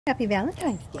Happy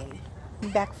Valentine's Day. You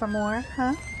back for more,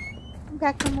 huh? You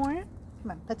back for more?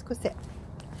 Come on, let's go sit.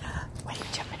 What are you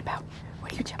jumping about?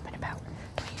 What are you jumping about?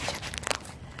 What are you jumping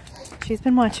about? She's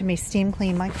been watching me steam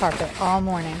clean my carpet all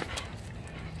morning.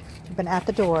 She's been at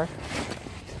the door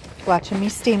watching me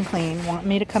steam clean, wanting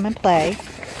me to come and play.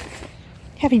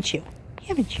 Haven't you?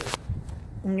 Haven't you?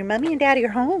 And your mommy and daddy are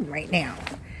home right now.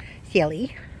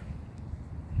 Silly.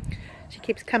 She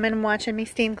keeps coming and watching me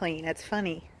steam clean. It's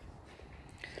funny.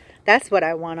 That's what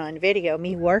I want on video,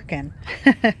 me working.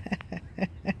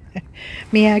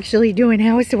 Me actually doing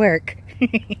housework.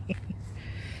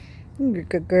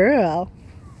 Good girl.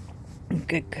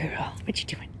 Good girl. What you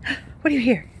doing? What do you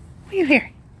hear? What do you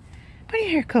hear? What do you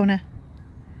hear, Kona?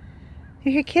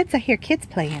 You hear kids? I hear kids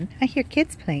playing. I hear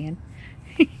kids playing.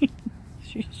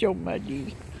 She's so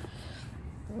muddy.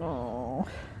 Oh.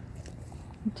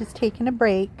 I'm just taking a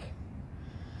break.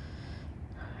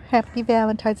 Happy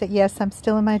Valentine's Day. Yes, I'm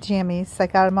still in my jammies. I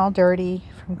got them all dirty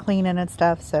from cleaning and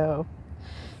stuff, so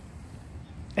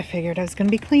I figured I was going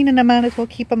to be cleaning them. Might as well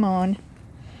keep them on.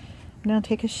 And I'll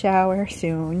take a shower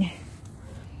soon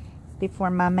before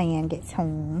my man gets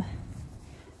home.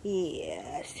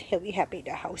 Yes, he'll be happy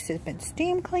the house has been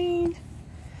steam cleaned.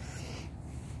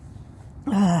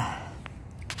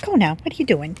 Go now. What are you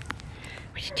doing?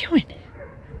 What are you doing?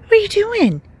 What are you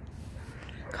doing?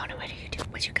 Go now. What are you doing?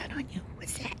 What you got on you?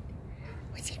 What's that?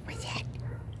 What's that?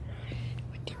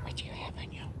 What do you have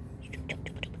on you?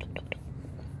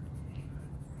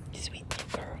 Sweet little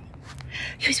girl.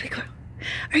 You a sweet girl?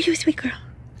 Are you a sweet girl?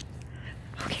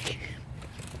 Okay.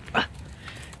 What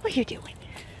are you doing?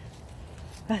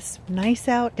 It's nice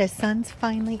out. The sun's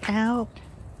finally out.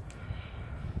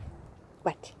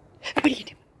 What? What are you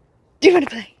doing? Do you want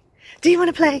to play? Do you want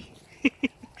to play? Do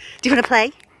you want to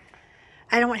play?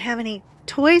 I don't have any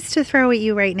toys to throw at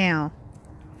you right now.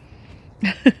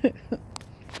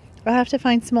 I'll have to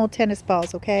find some old tennis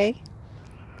balls, okay?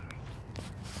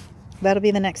 That'll be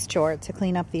the next chore, to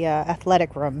clean up the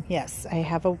athletic room. Yes, we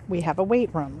have a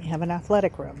weight room. We have an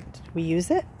athletic room. We use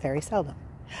it very seldom.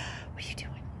 What are you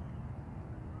doing?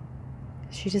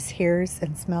 She just hears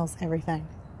and smells everything.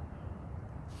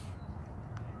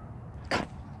 What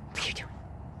are you doing?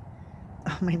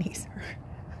 Oh, my knees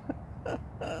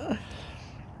hurt.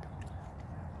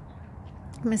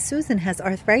 Miss Susan has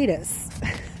arthritis.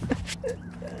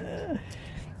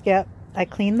 Yep, I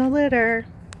cleaned the litter.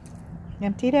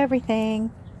 Emptied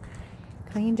everything.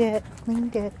 Cleaned it,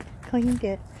 cleaned it, cleaned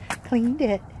it, cleaned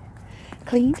it,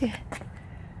 cleaned it.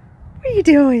 What are you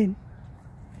doing?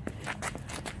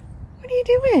 What are you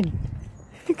doing?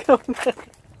 Go. I'm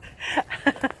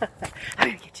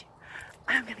gonna get you.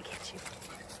 I'm gonna get you.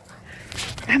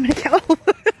 I'm gonna go.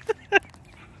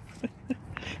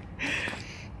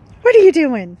 What are you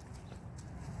doing?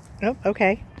 Oh,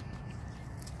 okay.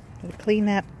 Gonna clean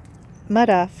that mud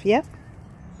off. Yep.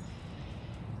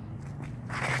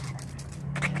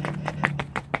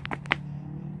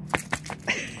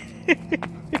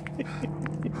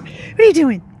 What are you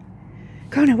doing?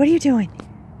 Kona, what are you doing?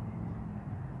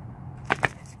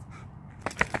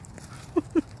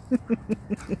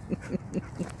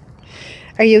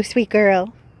 Are you a sweet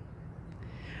girl?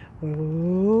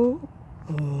 Oh,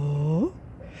 oh,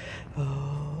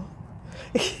 oh.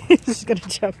 She's gonna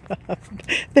jump up.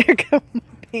 There go my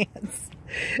pants.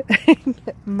 I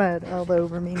get mud all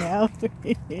over me now.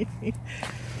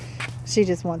 She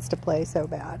just wants to play so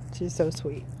bad. She's so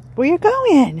sweet. Where you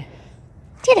going?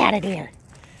 Get out of there.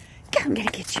 I'm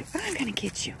gonna get you. I'm gonna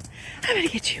get you. I'm gonna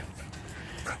get you.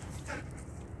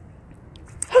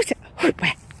 Who's it?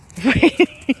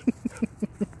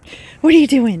 What are you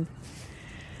doing?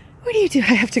 What do you do?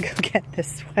 I have to go get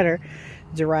this sweater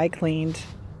dry cleaned.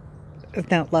 Isn't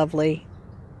that lovely?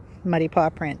 Muddy paw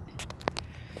print.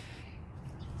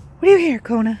 What do you hear,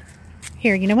 Kona?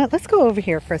 Here, you know what? Let's go over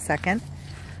here for a second.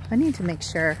 I need to make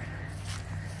sure.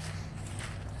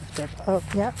 Oh,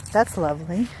 yep, that's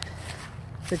lovely.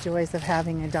 The joys of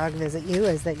having a dog visit you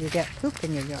is that you get poop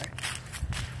in your yard.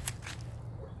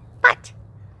 What?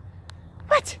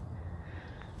 What?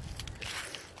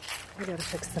 We gotta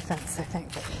fix the fence, I think.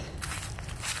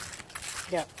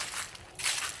 Yep.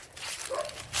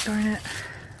 Darn it.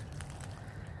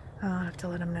 I'll have to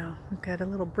let him know. We've got a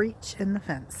little breach in the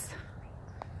fence.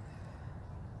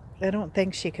 I don't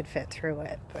think she could fit through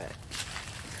it, but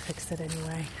fix it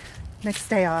anyway. Next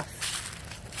day off.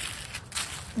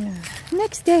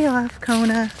 Next day off,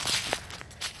 Kona.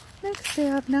 Next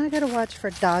day off. Now I gotta watch for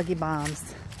doggy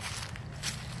bombs.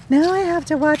 Now I have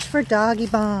to watch for doggy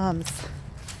bombs.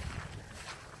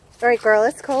 Alright, girl,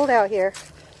 it's cold out here.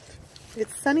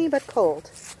 It's sunny but cold.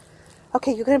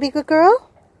 Okay, you gonna be a good girl?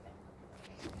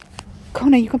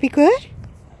 Kona, you gonna be good?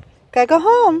 Gotta go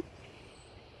home.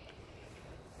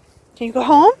 Can you go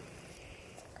home?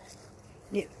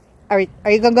 Are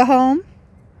you gonna go home?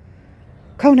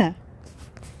 Kona,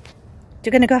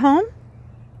 you gonna go home?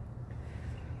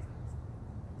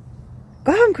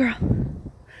 Go home, girl.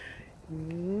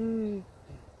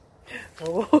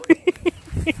 Oh. Go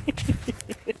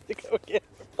again.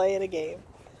 We're playing a game.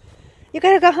 You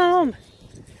gotta go home.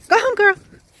 Go home, girl.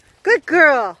 Good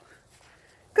girl.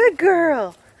 Good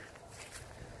girl.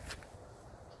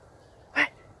 What?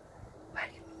 What?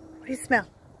 What do you smell?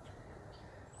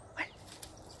 What?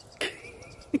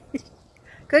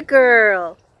 Good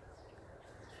girl.